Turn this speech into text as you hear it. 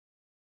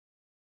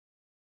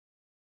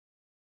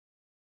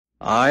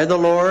I, the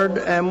Lord,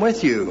 am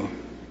with you,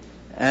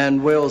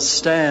 and will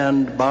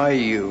stand by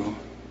you.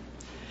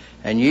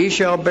 And ye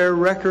shall bear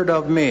record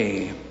of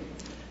me,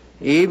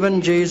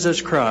 even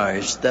Jesus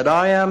Christ, that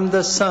I am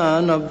the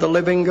Son of the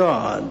living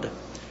God,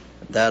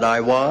 that I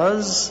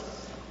was,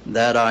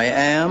 that I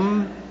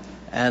am,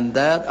 and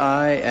that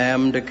I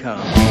am to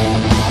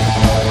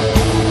come.